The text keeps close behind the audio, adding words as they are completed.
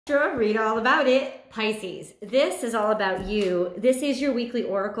Read all about it. Pisces, this is all about you. This is your weekly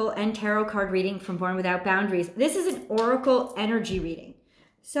oracle and tarot card reading from Born Without Boundaries. This is an oracle energy reading.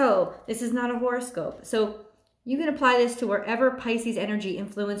 So this is not a horoscope. So you can apply this to wherever Pisces energy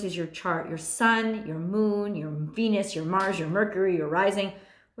influences your chart, your sun, your moon, your Venus, your Mars, your Mercury, your rising,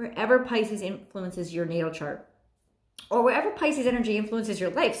 wherever Pisces influences your natal chart. Or wherever Pisces energy influences your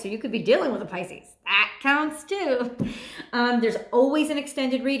life. So you could be dealing with a Pisces. That counts too. There's always an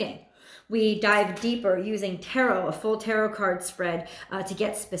extended reading. We dive deeper using tarot, a full tarot card spread, to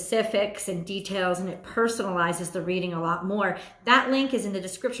get specifics and details, and it personalizes the reading a lot more. That link is in the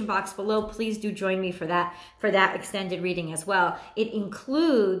description box below. Please do join me for that extended reading as well. It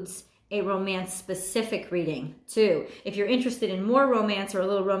includes a romance-specific reading too. If you're interested in more romance or a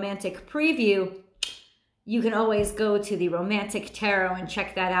little romantic preview, you can always go to the Romantic Tarot and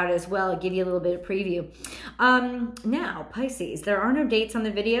check that out as well. Give you a little bit of preview. Now, Pisces, there are no dates on the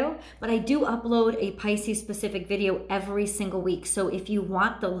video, but I do upload a Pisces-specific video every single week. So if you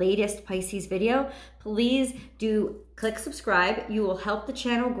want the latest Pisces video, please do click subscribe. You will help the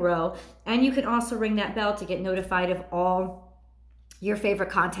channel grow. And you can also ring that bell to get notified of all your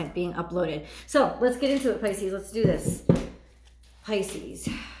favorite content being uploaded. So let's get into it, Pisces. Let's do this. Pisces.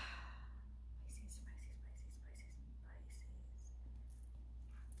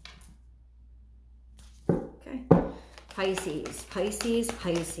 Pisces, Pisces,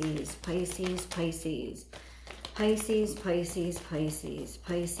 Pisces, Pisces, Pisces, Pisces, Pisces, Pisces,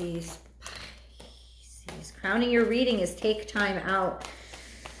 Pisces, Pisces. Crowning your reading is take time out.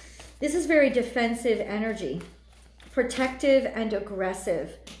 This is very defensive energy, protective and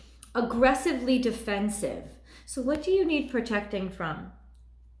aggressive, aggressively defensive. So what do you need protecting from?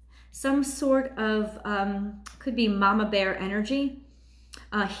 Some sort of, could be mama bear energy.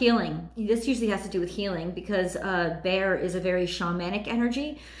 Healing. This usually has to do with healing because bear is a very shamanic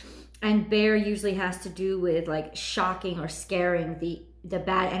energy, and bear usually has to do with like shocking or scaring the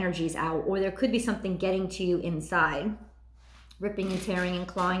bad energies out, or there could be something getting to you inside, ripping and tearing and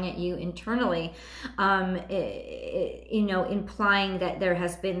clawing at you internally, you know, implying that there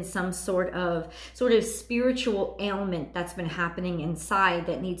has been some sort of spiritual ailment that's been happening inside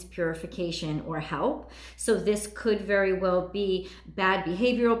that needs purification or help. So this could very well be bad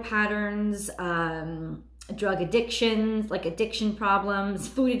behavioral patterns, drug addictions, like addiction problems,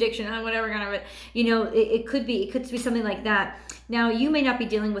 food addiction, whatever kind of it, you know, it could be something like that. Now, you may not be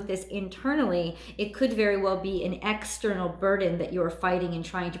dealing with this internally. It could very well be an external burden that you're fighting and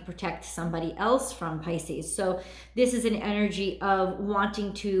trying to protect somebody else from, Pisces. So this is an energy of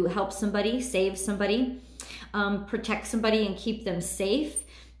wanting to help somebody, save somebody, protect somebody and keep them safe.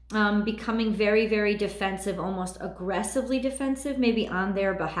 Becoming very, very defensive, almost aggressively defensive, maybe on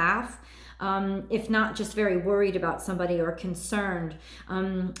their behalf. If not just very worried about somebody or concerned.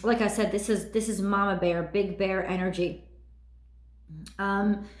 Like I said, this is mama bear, big bear energy.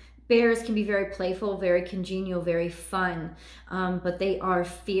 Bears can be very playful, very congenial, very fun, but they are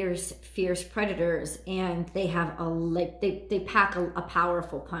fierce predators, and they have they pack a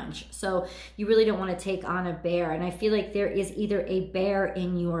powerful punch. So you really don't want to take on a bear. And I feel like there is either a bear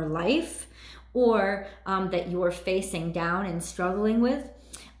in your life or that you're facing down and struggling with.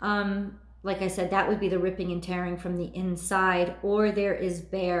 Like I said, that would be the ripping and tearing from the inside, or there is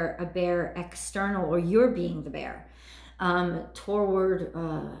a bear external, or you're being the bear toward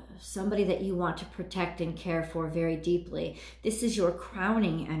somebody that you want to protect and care for very deeply. This is your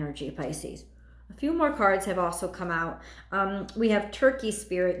crowning energy, Pisces. A few more cards have also come out. We have Turkey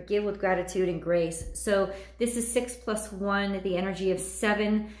Spirit, give with gratitude and grace. So this is 6 + 1, the energy of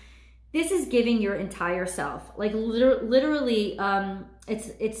 7. This is giving your entire self. Like literally,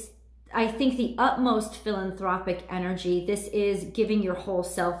 it's I think the utmost philanthropic energy. This is giving your whole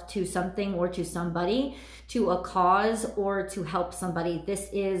self to something or to somebody, to a cause or to help somebody. This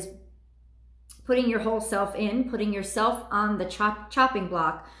is putting your whole self in, putting yourself on the chopping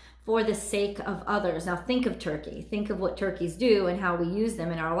block for the sake of others. Now think of turkey. Think of what turkeys do and how we use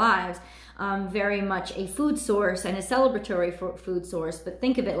them in our lives. Very much a food source and a celebratory food source, but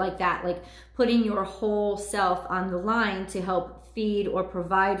think of it like that, like putting your whole self on the line to help feed or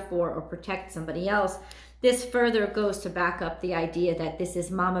provide for or protect somebody else. This further goes to back up the idea that this is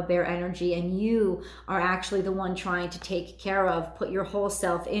mama bear energy, and you are actually the one trying to take care of, put your whole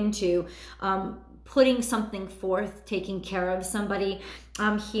self into, putting something forth, taking care of somebody,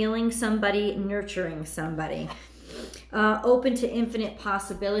 healing somebody, nurturing somebody. Open to infinite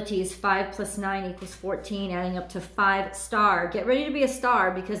possibilities. 5 + 9 = 14, adding up to 5 star. Get ready to be a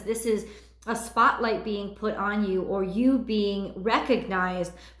star, because this is a spotlight being put on you, or you being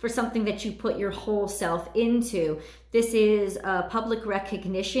recognized for something that you put your whole self into. This is public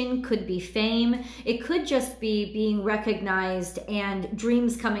recognition, could be fame. It could just be being recognized and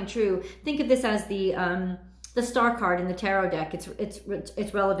dreams coming true. Think of this as the star card in the tarot deck.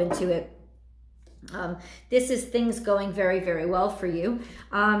 It's relevant to it. This is things going very, very well for you.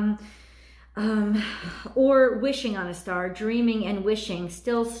 Or wishing on a star, dreaming and wishing,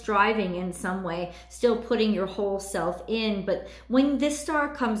 still striving in some way, still putting your whole self in. But when this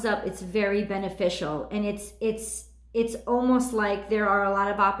star comes up, it's very beneficial, and it's almost like there are a lot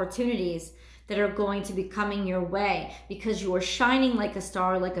of opportunities that are going to be coming your way because you are shining like a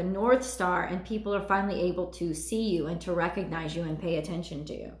star, like a North Star, and people are finally able to see you and to recognize you and pay attention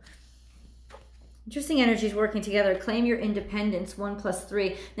to you. Interesting energies working together. Claim your independence, 1 +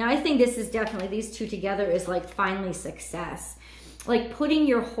 3. Now, I think this is definitely, these two together is like finally success. Like putting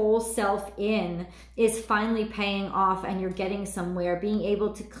your whole self in is finally paying off, and you're getting somewhere. Being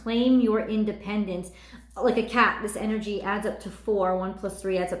able to claim your independence. Like a cat, this energy adds up to 4. 1 +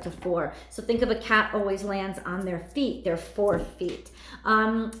 3 adds up to 4. So think of a cat always lands on their feet, their 4 feet.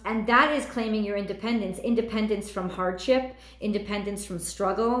 And that is claiming your independence. Independence from hardship, independence from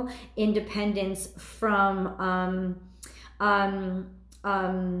struggle, independence from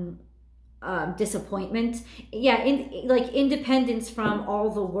disappointment. Yeah, like independence from all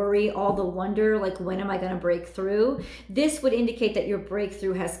the worry, all the wonder, like when am I going to break through? This would indicate that your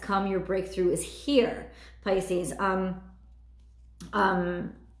breakthrough has come. Your breakthrough is here, Pisces.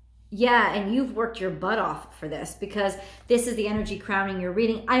 Yeah, and you've worked your butt off for this, because this is the energy crowning your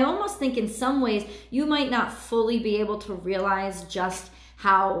reading. I almost think in some ways you might not fully be able to realize just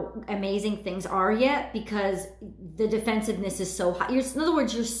how amazing things are yet, because the defensiveness is so high. In other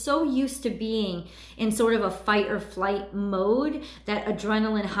words, you're so used to being in sort of a fight or flight mode, that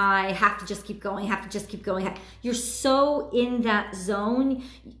adrenaline high, have to just keep going, have to just keep going. You're so in that zone,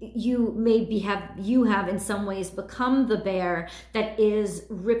 you have in some ways become the bear that is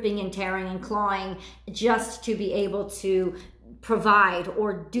ripping and tearing and clawing just to be able to provide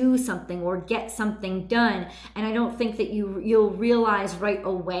or do something or get something done. And I don't think that you'll realize right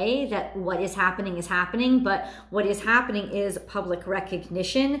away that what is happening, but what is happening is public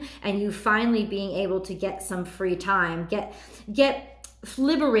recognition, and you finally being able to get some free time, get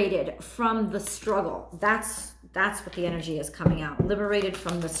liberated from the struggle. That's what the energy is coming out, liberated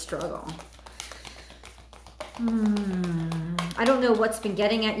from the struggle. I don't know what's been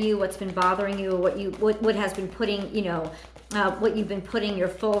getting at you, what's been bothering you, what has been putting, what you've been putting your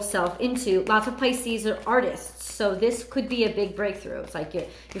full self into. Lots of Pisces are artists, so this could be a big breakthrough. It's like you're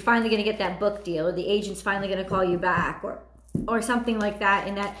finally going to get that book deal, or the agent's finally going to call you back, or something like that,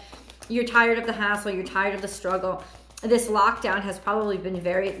 and that you're tired of the hassle, you're tired of the struggle. This lockdown has probably been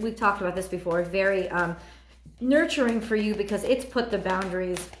we've talked about this before, very nurturing for you, because it's put the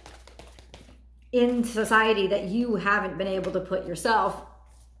boundaries in society that you haven't been able to put yourself.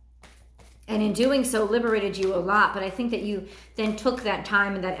 And in doing so, liberated you a lot. But I think that you then took that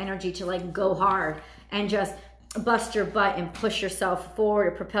time and that energy to like go hard and just bust your butt and push yourself forward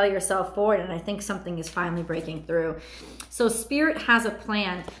or propel yourself forward. And I think something is finally breaking through. So Spirit has a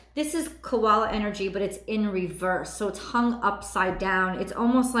plan. This is koala energy, but it's in reverse. So it's hung upside down. It's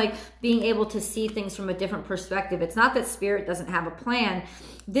almost like being able to see things from a different perspective. It's not that Spirit doesn't have a plan.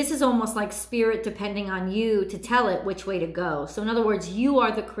 This is almost like Spirit depending on you to tell it which way to go. So in other words, you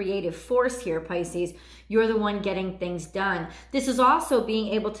are the creative force here, Pisces. You're the one getting things done. This is also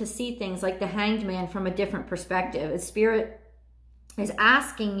being able to see things like the Hanged Man from a different perspective. As Spirit is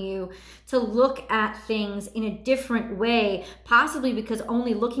asking you to look at things in a different way, possibly because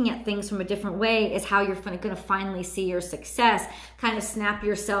only looking at things from a different way is how you're going to finally see your success. Kind of snap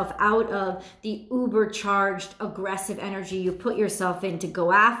yourself out of the uber-charged, aggressive energy you put yourself in to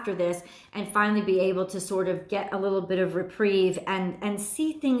go after this, and finally be able to sort of get a little bit of reprieve and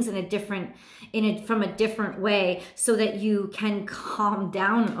see things from a different way, so that you can calm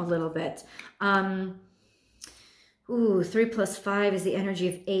down a little bit. 3 + 5 is the energy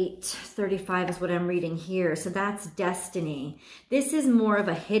of 8. 35 is what I'm reading here. So that's destiny. This is more of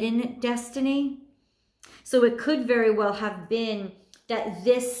a hidden destiny. So it could very well have been that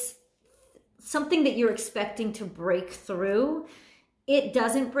something that you're expecting to break through, it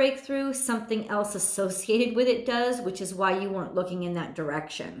doesn't break through. Something else associated with it does, which is why you weren't looking in that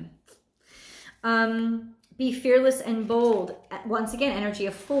direction. Be fearless and bold. Once again, energy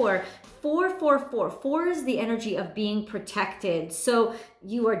of 4. 4 is the energy of being protected. So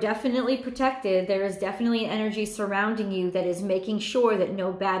you are definitely protected. There is definitely an energy surrounding you that is making sure that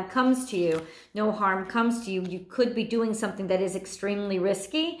no bad comes to you, no harm comes to you. You could be doing something that is extremely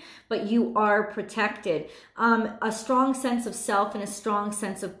risky, but you are protected. A strong sense of self and a strong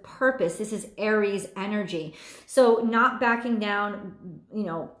sense of purpose. This is Aries energy. So not backing down, you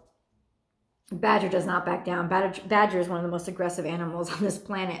know, Badger does not back down. Badger is one of the most aggressive animals on this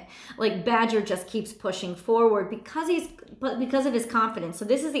planet. Like Badger just keeps pushing forward because of his confidence. So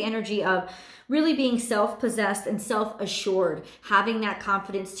this is the energy of really being self-possessed and self-assured, having that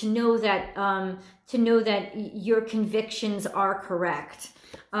confidence to know that your convictions are correct.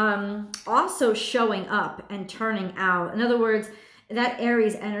 Also showing up and turning out. In other words, that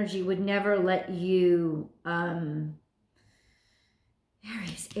Aries energy would never let you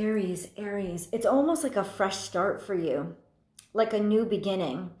Aries. It's almost like a fresh start for you, like a new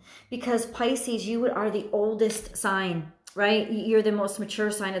beginning. Because Pisces, you are the oldest sign, right? You're the most mature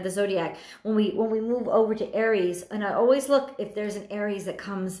sign of the zodiac. When we move over to Aries, and I always look if there's an Aries that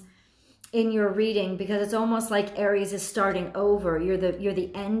comes in your reading, because it's almost like Aries is starting over. You're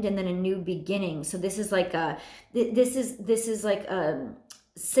the end and then a new beginning. So this is like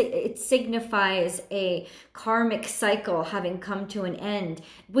it signifies a karmic cycle having come to an end,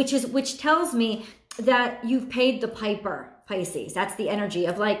 which tells me that you've paid the piper, Pisces. That's the energy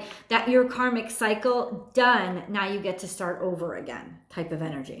of like that your karmic cycle done. Now you get to start over again type of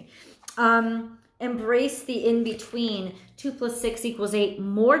energy. Embrace the in-between. 2 + 6 = 8,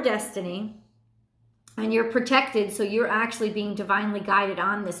 more destiny, and you're protected. So you're actually being divinely guided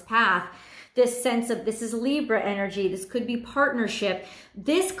on this path. This sense of, this is Libra energy. This could be partnership.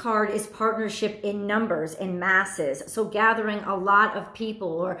 This card is partnership in numbers, in masses. So gathering a lot of people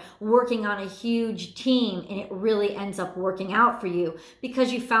or working on a huge team, and it really ends up working out for you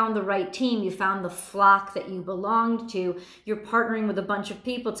because you found the right team. You found the flock that you belonged to. You're partnering with a bunch of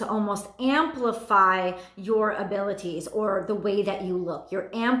people to almost amplify your abilities or the way that you look. You're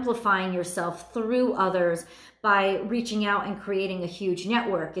amplifying yourself through others by reaching out and creating a huge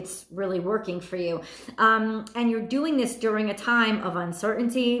network. It's really working for you. And you're doing this during a time of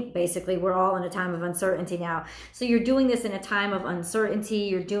uncertainty. Basically, we're all in a time of uncertainty now. So you're doing this in a time of uncertainty.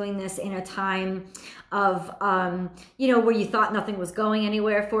 You're doing this in a time of, where you thought nothing was going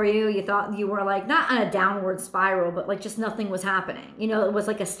anywhere for you. You thought you were like, not on a downward spiral, but like just nothing was happening. It was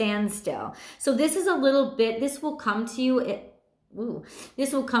like a standstill. So this is a little bit, this will come to you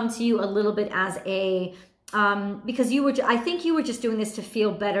a little bit as a, because I think you were just doing this to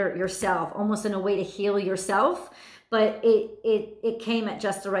feel better yourself, almost in a way to heal yourself, but it came at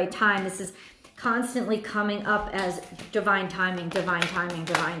just the right time. This is constantly coming up as divine timing, divine timing,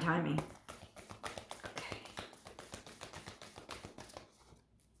 divine timing.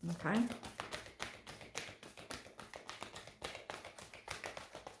 Okay.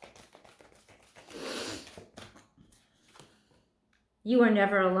 You are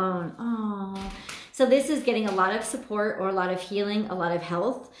never alone. Oh. So this is getting a lot of support or a lot of healing, a lot of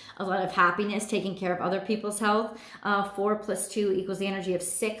health, a lot of happiness, taking care of other people's health. 4 + 2 = the energy of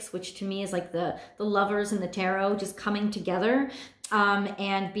 6, which to me is like the lovers in the tarot just coming together.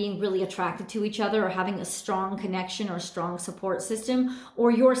 And being really attracted to each other, or having a strong connection or strong support system,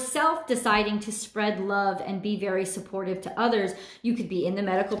 or yourself deciding to spread love and be very supportive to others. You could be in the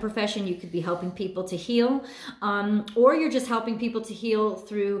medical profession, you could be helping people to heal, or you're just helping people to heal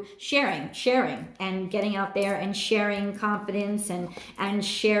through sharing and getting out there and sharing confidence and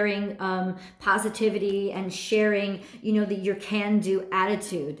sharing positivity and sharing, your can-do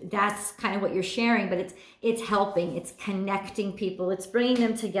attitude. That's kind of what you're sharing, but it's helping, it's connecting people, it's bringing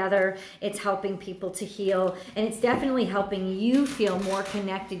them together, it's helping people to heal, and it's definitely helping you feel more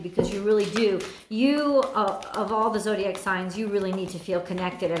connected, because you really do. Of all the zodiac signs, you really need to feel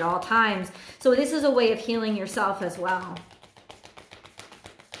connected at all times. So this is a way of healing yourself as well.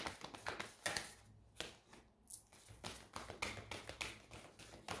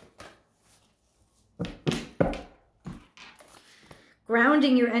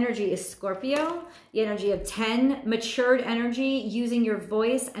 Grounding your energy is Scorpio, the energy of 10, matured energy, using your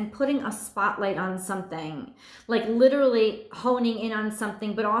voice and putting a spotlight on something, like literally honing in on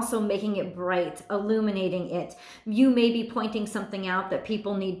something, but also making it bright, illuminating it. You may be pointing something out that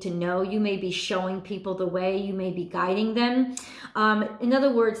people need to know. You may be showing people the way. You may be guiding them. In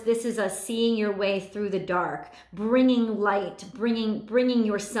other words, this is a seeing your way through the dark, bringing light, bringing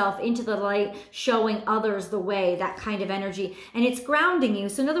yourself into the light, showing others the way, that kind of energy. And it's grounding grounding you.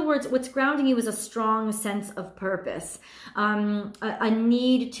 So in other words, what's grounding you is a strong sense of purpose, a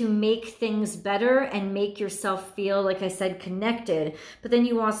need to make things better and make yourself feel, like I said, connected. But then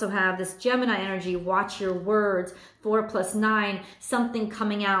you also have this Gemini energy, watch your words, 4 + 9, something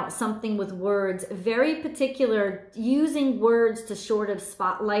coming out, something with words, very particular, using words to sort of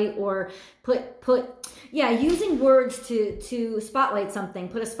spotlight or using words to spotlight something,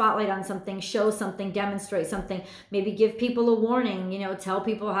 put a spotlight on something, show something, demonstrate something, maybe give people a warning, tell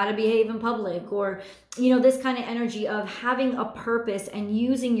people how to behave in public, or, this kind of energy of having a purpose and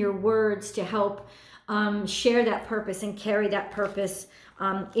using your words to help share that purpose and carry that purpose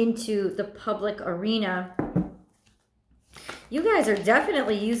into the public arena. You guys are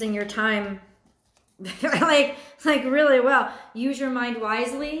definitely using your time like really well. Use your mind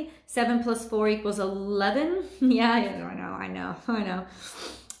wisely. 7 + 4 = 11. Yeah, I know.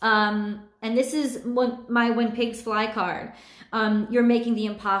 And this is my When Pigs Fly card. You're making the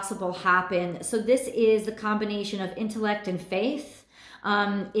impossible happen. So this is the combination of intellect and faith.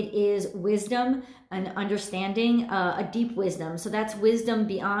 It is wisdom and understanding, a deep wisdom. So that's wisdom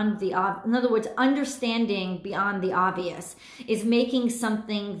beyond the, in other words, understanding beyond the obvious is making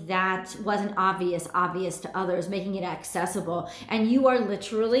something that wasn't obvious to others, making it accessible. And you are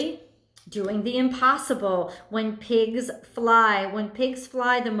literally doing the impossible. When pigs fly,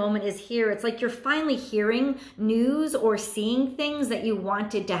 the moment is here. It's like you're finally hearing news or seeing things that you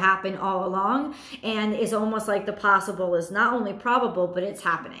wanted to happen all along. And it's almost like the possible is not only probable, but it's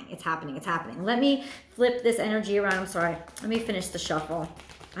happening. It's happening. Let me flip this energy around. I'm sorry. Let me finish the shuffle.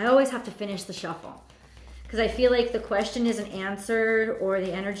 I always have to finish the shuffle because I feel like the question isn't answered or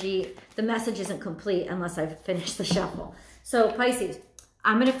the energy, the message isn't complete unless I've finished the shuffle. So Pisces,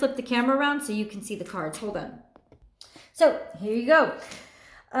 I'm going to flip the camera around so you can see the cards. Hold on. So here you go.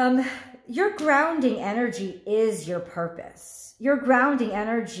 Your grounding energy is your purpose. Your grounding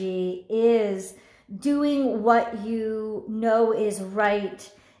energy is doing what you know is right,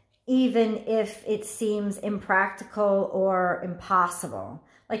 even if it seems impractical or impossible.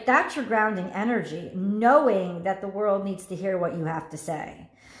 Like that's your grounding energy, knowing that the world needs to hear what you have to say.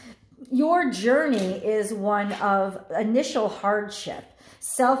 Your journey is one of initial hardship,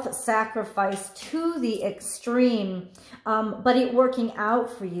 self-sacrifice to the extreme, but it working out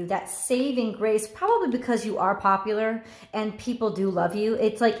for you, that saving grace, probably because you are popular and people do love you.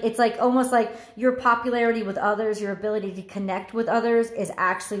 It's like almost like your popularity with others, your ability to connect with others is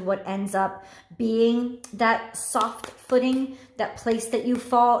actually what ends up being that soft footing, that place that you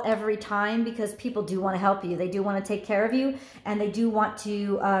fall every time, because people do want to help you. They do want to take care of you, and they do want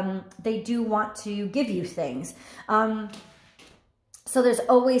to give you things. So there's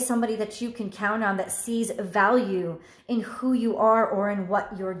always somebody that you can count on that sees value in who you are or in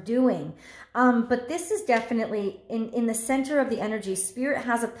what you're doing. But this is definitely in the center of the energy. Spirit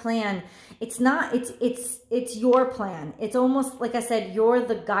has a plan. It's your plan. It's almost like I said, you're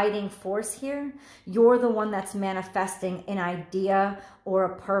the guiding force here. You're the one that's manifesting an idea or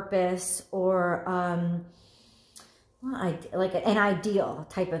a purpose or like an ideal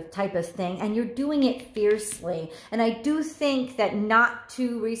type of thing, and you're doing it fiercely. And I do think that not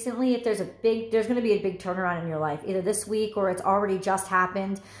too recently, if there's going to be a big turnaround in your life, either this week or it's already just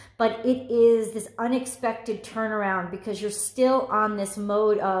happened, but it is this unexpected turnaround because you're still on this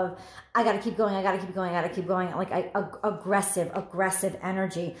mode of, I got to keep going, like aggressive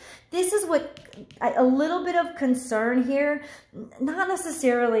energy. This is what, a little bit of concern here, not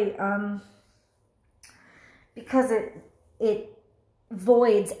necessarily, because it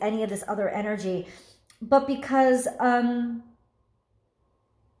voids any of this other energy, but because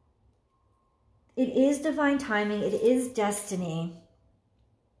it is divine timing, it is destiny,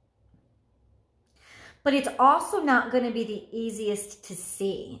 but it's also not going to be the easiest to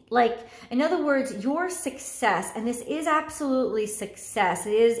see. Like, in other words, your success, and this is absolutely success,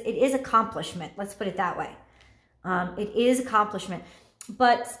 it is accomplishment, let's put it that way. It is accomplishment,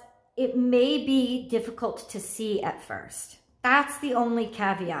 but it may be difficult to see at first. That's the only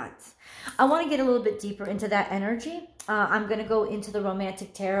caveat. I want to get a little bit deeper into that energy. I'm going to go into the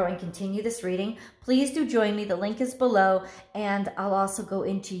Romantic Tarot and continue this reading. Please do join me. The link is below, and I'll also go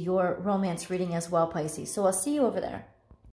into your romance reading as well, Pisces. So I'll see you over there.